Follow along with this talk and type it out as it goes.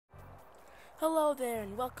Hello there,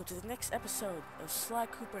 and welcome to the next episode of Sly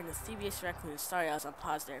Cooper and the Thevius Racoonius-Episode. Sorry, I was on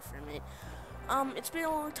pause there for a minute. It's been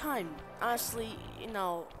a long time. Honestly, I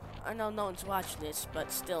know no one's watching this,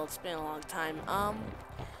 but still, it's been a long time.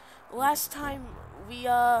 Last time we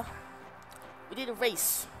did a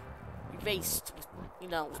race. We raced with,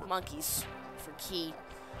 with monkeys for key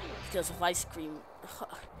because of ice cream.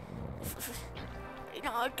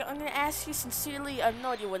 I'm gonna ask you sincerely. I have no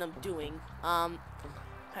idea what I'm doing.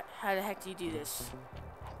 How the heck do you do this?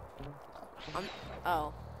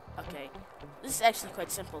 Oh, okay. This is actually quite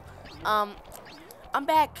simple. I'm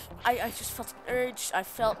back. I just felt an urge. I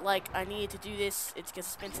felt like I needed to do this. It's because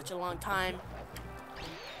it's been such a long time.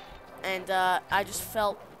 And, I just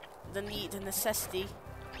felt the need, the necessity.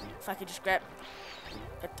 If I could just grab...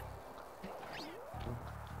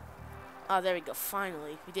 Oh, there we go.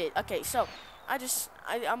 Finally. We did. Okay, so,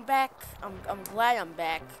 I'm back. I'm glad I'm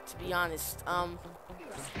back, to be honest.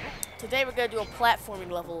 Today we're gonna do a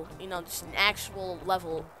platforming level, just an actual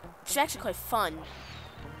level, which is actually quite fun.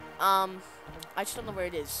 I just don't know where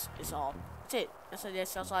it is all. That's it.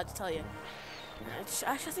 That's all I have to tell you.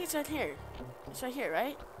 I think it's right here. It's right here,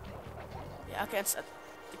 right? Yeah, okay, it's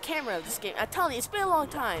the camera of this game. I'm telling you, it's been a long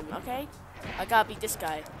time, okay? I gotta beat this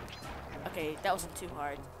guy. Okay, that wasn't too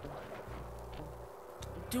hard.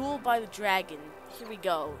 Duel by the Dragon. Here we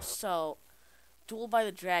go. So, Duel by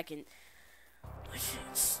the Dragon.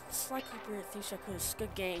 Sly Cooper, Thevius Racoonius,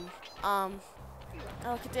 good game. Oh,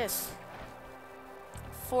 look at this.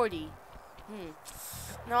 40.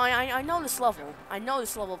 Now, I know this level. I know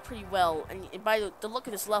this level pretty well, and by the look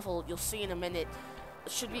of this level, you'll see in a minute,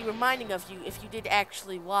 it should be reminding of you if you did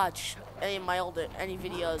actually watch any of my any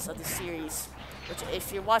videos of the series. Which,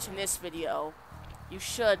 if you're watching this video, you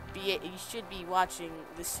should be watching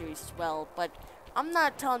this series as well. But I'm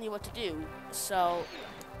not telling you what to do, so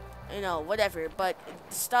whatever, but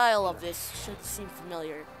the style of this should seem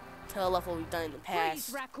familiar to a level we've done in the past.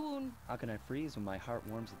 Freeze, raccoon! How can I freeze when my heart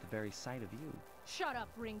warms at the very sight of you? Shut up,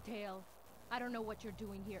 Ringtail. I don't know what you're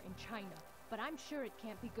doing here in China, but I'm sure it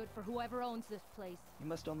can't be good for whoever owns this place. You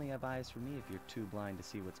must only have eyes for me if you're too blind to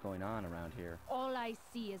see what's going on around here. All I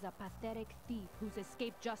see is a pathetic thief who's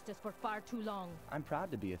escaped justice for far too long. I'm proud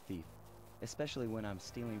to be a thief, especially when I'm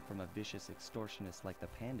stealing from a vicious extortionist like the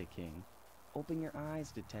Panda King. Open your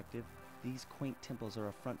eyes, detective. These quaint temples are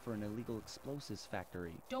a front for an illegal explosives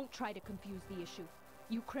factory. Don't try to confuse the issue.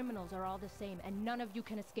 You criminals are all the same, and none of you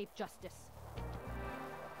can escape justice.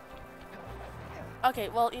 Okay,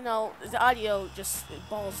 well, the audio just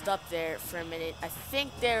ballsed up there for a minute. I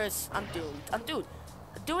think I'm doomed.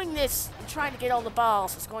 Doing this and trying to get all the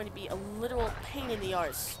balls is going to be a literal pain in the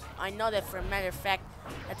arse. I know that for a matter of fact.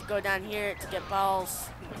 I have to go down here to get balls.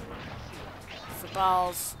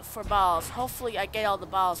 For balls. Hopefully I get all the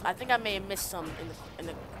balls. I think I may have missed some in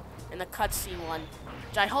the cutscene one,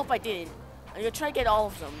 which I hope I didn't. I'm gonna try to get all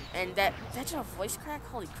of them. And that's just a voice crack.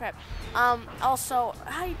 Holy crap. Also,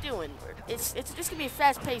 how you doing? It's just gonna be a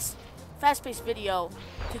fast-paced video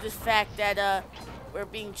to the fact that we're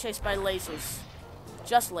being chased by lasers,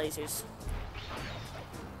 just lasers.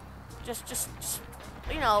 Just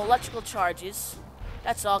electrical charges.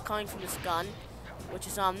 That's all coming from this gun, which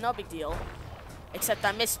is no big deal. Except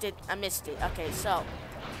I missed it. Okay, so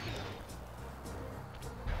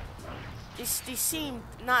these seem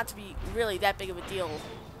not to be really that big of a deal,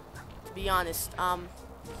 to be honest. I'm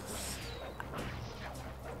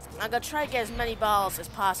gonna try to get as many balls as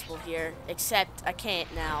possible here, except I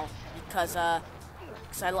can't now because I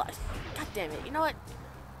lost. God damn it! You know what?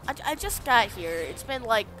 I just got here. It's been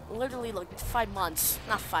literally 5 months.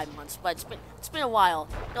 Not 5 months, but it's been a while.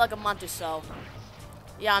 Like a month or so.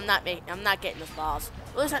 Yeah, I'm not getting those balls.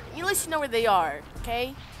 At least you know where they are,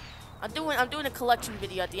 okay? I'm doing a collection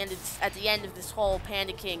video at the end of this whole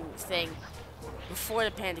Panda King thing. Before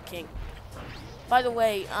the Panda King. By the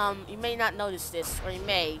way, you may not notice this, or you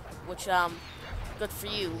may, which good for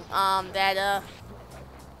you. That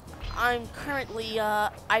I'm currently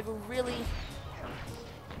I'm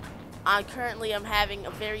having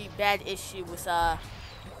a very bad issue with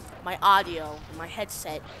my audio, my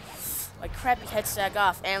headset. My crappy headset I got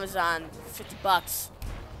off Amazon, $50.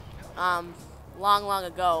 Long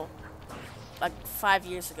ago, like 5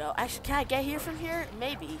 years ago. Actually, can I get here from here?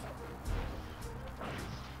 Maybe.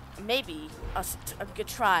 I'm gonna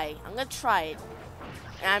try. I'm gonna try it,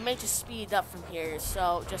 and I may just speed up from here.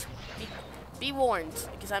 So just be warned,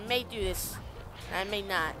 because I may do this, and I may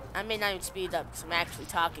not. I may not even speed up because I'm actually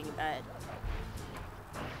talking about it.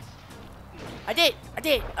 I did.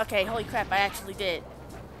 Okay, holy crap! I actually did.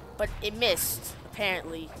 But it missed,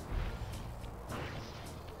 apparently.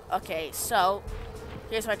 Okay, so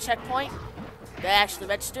here's my checkpoint. That actually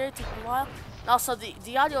registered. Took a while. And also,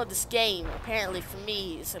 the audio of this game, apparently for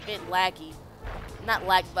me, is a bit laggy. Not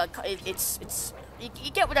lag, but it's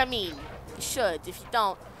you get what I mean. You should. If you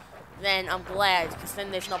don't, then I'm glad, because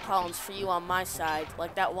then there's no problems for you on my side.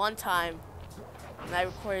 Like that one time when I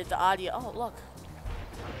recorded the audio. Oh, look.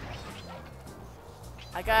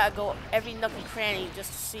 I gotta go every nook and cranny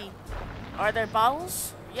just to see. Are there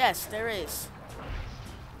bottles? Yes, there is.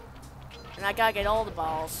 And I gotta get all the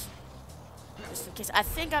balls. Just in case. I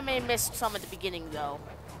think I may have missed some at the beginning, though.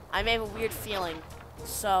 I may have a weird feeling.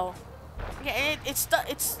 So, yeah, it's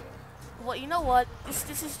well, you know what? This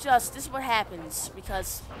is what happens,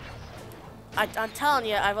 because I'm telling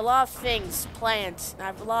you, I have a lot of things planned, and I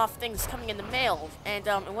have a lot of things coming in the mail, and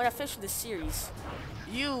when I finish this series,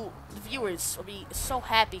 you, the viewers, will be so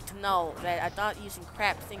happy to know that I'm not using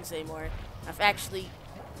crap things anymore. I've actually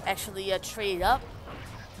traded up,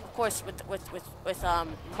 of course, with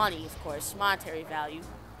money, of course, monetary value,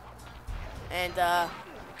 and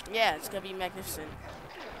yeah, it's gonna be magnificent.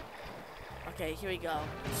 Okay, here we go.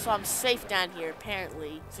 So I'm safe down here,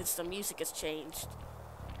 apparently, since the music has changed.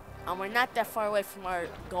 We're not that far away from our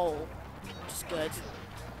goal, which is good.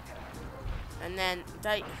 And then,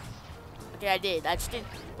 okay, I did. I just did.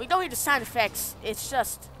 We don't need the sound effects. It's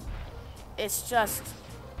just.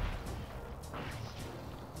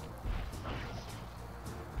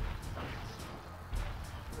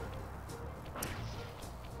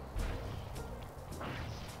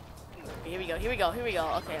 Okay, here we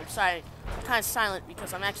go. Okay, I'm sorry. I'm kind of silent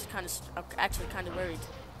because I'm actually kind of worried.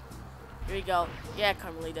 Here we go. Yeah,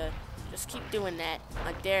 Carmelita. Just keep doing that.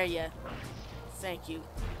 I dare you. Thank you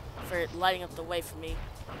for lighting up the way for me.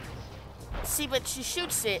 See, but she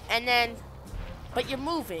shoots it, and then... But you're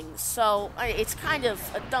moving, so it's kind of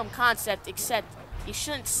a dumb concept, except you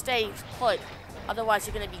shouldn't stay put. Otherwise,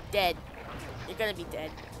 you're going to be dead. You're going to be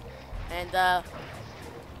dead. And,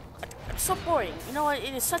 it's so boring. You know what?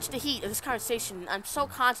 It is such the heat of this conversation. I'm so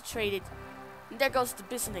concentrated. And there goes the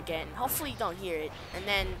business again. Hopefully you don't hear it. And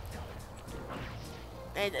then...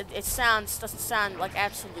 And it doesn't sound like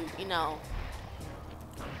absolute, you know.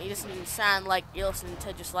 It doesn't even sound like you're listening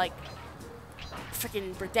to just like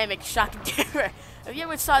freaking Birdemic Shock and Terror. If you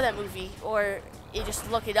ever saw that movie, or you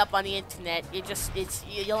just look it up on the internet,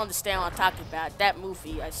 you'll understand what I'm talking about. That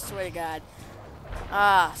movie, I swear to God.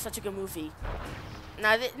 Ah, such a good movie.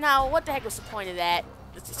 Now, what the heck was the point of that?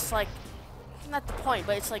 It's like, not the point,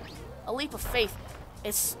 but it's like a leap of faith.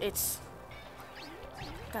 It's.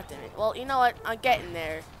 God damn it. Well, you know what? I'm getting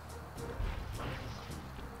there.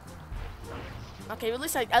 Okay, at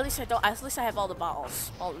least I have all the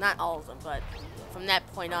bottles. Well, not all of them, but from that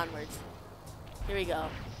point onwards. Here we go.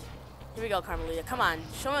 Here we go, Carmelita. Come on,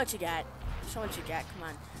 show me what you got. Show me what you got. Come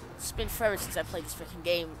on. It's been forever since I played this freaking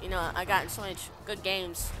game. You know, I gotten so many good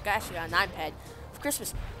games. I actually got an iPad for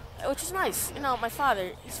Christmas, which is nice. You know, my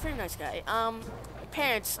father, he's a very nice guy. My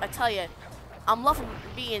parents, I tell you, I'm loving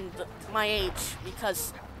being my age,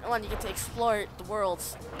 because one, you get to explore the world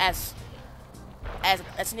as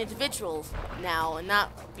an individual now, and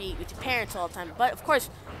not be with your parents all the time. But of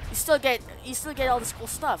course, you still get all this cool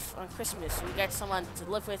stuff on Christmas. You get someone to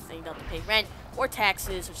live with, and you don't have to pay rent or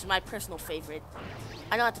taxes, which is my personal favorite.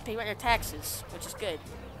 I don't have to pay rent or taxes, which is good.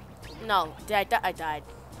 No, I died.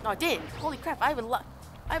 No, I didn't. Holy crap! I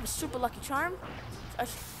have a super lucky charm.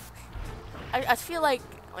 I feel like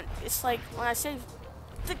it's like when I say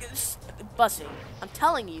it's buzzing. I'm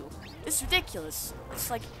telling you, it's ridiculous. It's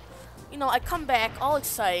like, you know, I come back all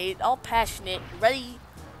excited, all passionate, ready.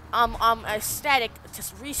 I'm ecstatic to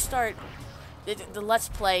restart the Let's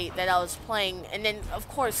Play that I was playing, and then of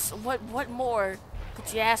course, what more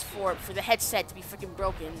could you ask for the headset to be freaking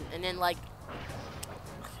broken? And then like,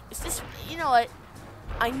 is this? You know what?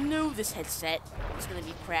 I knew this headset was gonna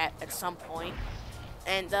be crap at some point,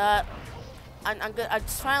 and I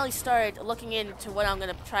finally started looking into what I'm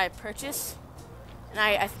gonna try to purchase, and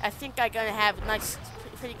I think I'm gonna have a nice,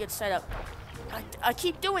 pretty good setup. I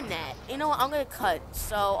keep doing that. You know what? I'm gonna cut,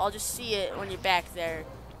 so I'll just see it when you're back there.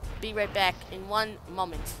 Be right back in one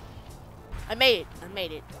moment. I made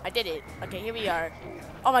it. I did it. Okay, here we are.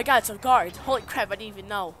 Oh my God, it's a guard. Holy crap! I didn't even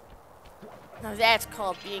know. Now that's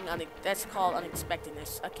called that's called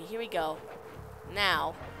unexpectedness. Okay, here we go.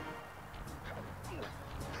 Now,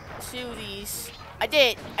 to these. I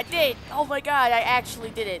did. Oh my God, I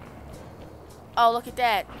actually did it. Oh, look at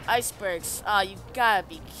that. Icebergs. Oh, you gotta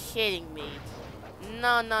be kidding me.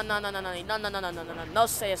 No, no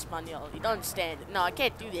say Espanol. You don't understand. No, I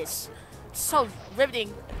can't do this. It's so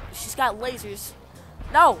riveting. She's got lasers.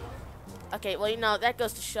 No! Okay, well, you know, that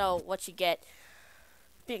goes to show what you get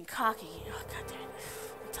being cocky. Oh, God damn it.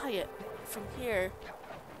 I tell you, from here,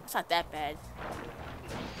 it's not that bad,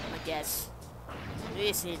 I guess.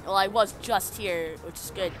 Listen, well, I was just here, which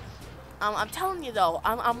is good. I'm telling you though,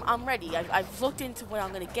 I'm ready. I've looked into what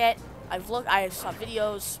I'm gonna get. I saw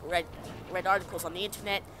videos, read articles on the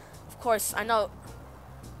internet. Of course, I know.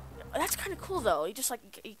 That's kind of cool though. He just like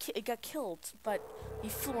he got killed, but he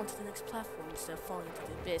flew onto the next platform instead of falling into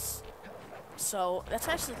the abyss. So that's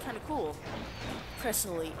actually kind of cool.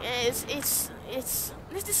 Personally, this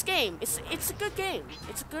game. It's a good game.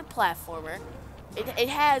 It's a good platformer.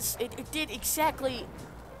 It did exactly.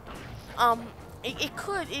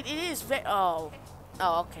 It is very. Oh,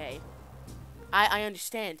 okay. I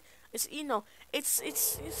understand. It's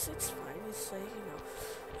it's fine. It's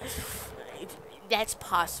like that's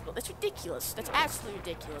possible. That's ridiculous. That's absolutely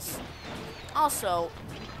ridiculous. Also,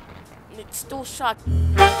 it's still shocked.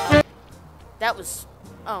 That was.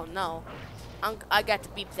 Oh no. I got to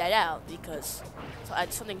beep that out because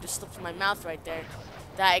something just slipped from my mouth right there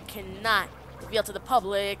that I cannot reveal to the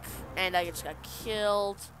public, and I just got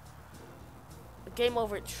killed. Game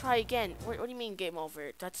over. Try again. What do you mean game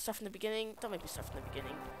over? That's stuff in the beginning? Don't make me start from the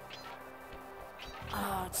beginning.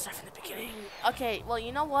 Oh, it's stuff in the beginning. Okay, well,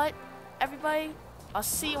 you know what, everybody? I'll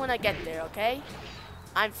see you when I get there, okay?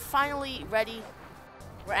 I'm finally ready.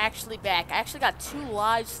 We're actually back. I actually got 2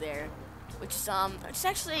 lives there, which is,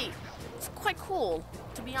 it's quite cool,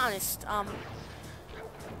 to be honest.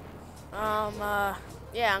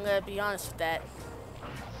 Yeah, I'm gonna be honest with that.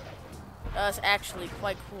 That's actually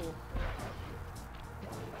quite cool.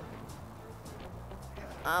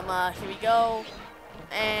 Here we go.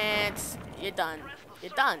 And you're done.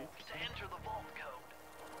 You're done.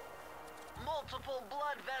 Multiple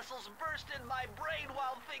blood vessels burst in my brain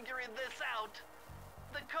while figuring this out.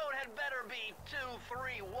 The code had better be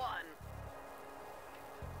 231.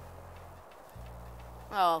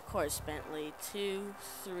 Oh, of course, Bentley. 2,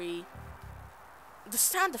 3. The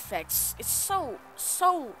sound effects, it's so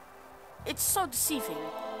deceiving.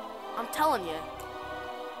 I'm telling you.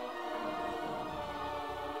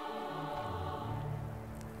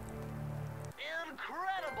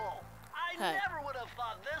 Incredible! I never would have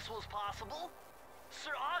thought this was possible.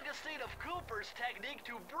 Sir Augustine of Cooper's technique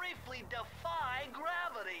to briefly defy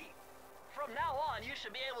gravity. From now on, you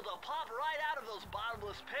should be able to pop right out of those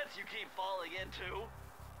bottomless pits you keep falling into.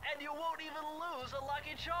 And you won't even lose a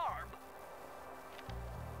lucky charm.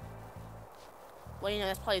 Well, you know,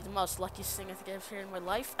 that's probably the most luckiest thing I think I've heard in my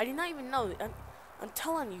life. I did not even know. I'm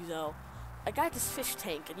telling you, though. I got this fish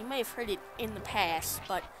tank, and you may have heard it in the past,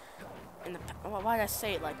 but... Well, why did I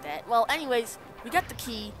say it like that? Well, anyways, we got the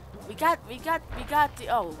key. We got the...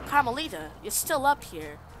 Oh, Carmelita, you're still up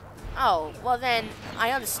here. Oh, well then,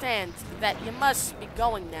 I understand that you must be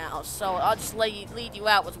going now, so I'll just lead you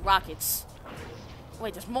out with rockets.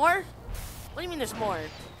 Wait, there's more? What do you mean there's more?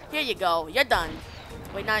 Here you go, you're done.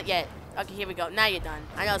 Wait, not yet. Okay, here we go, now you're done.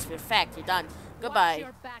 I know it's for a fact, you're done. Goodbye. Watch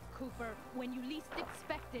your back, Cooper. When you least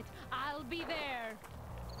expect it, I'll be there.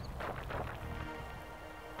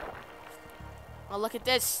 Oh, look at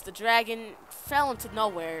this. The dragon fell into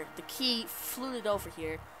nowhere. The key fluted over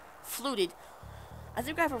here. Fluted. I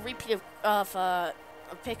think I have a repeat of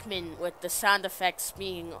Pikmin with the sound effects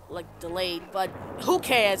being, like, delayed, but who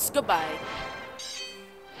cares? Goodbye.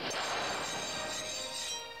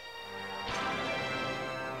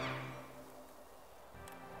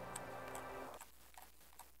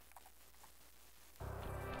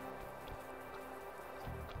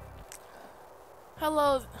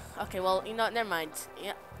 Hello. Okay, well, you know, never mind.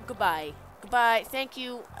 Yeah, goodbye. Goodbye. Thank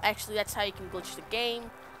you. Actually, that's how you can glitch the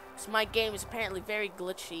game. So my game is apparently very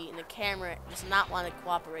glitchy, and the camera does not want to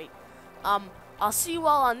cooperate. I'll see you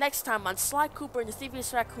all next time on Sly Cooper and the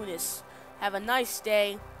Thevius Racoonius. Have a nice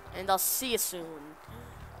day, and I'll see you soon.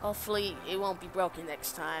 Hopefully, it won't be broken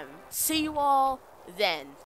next time. See you all then.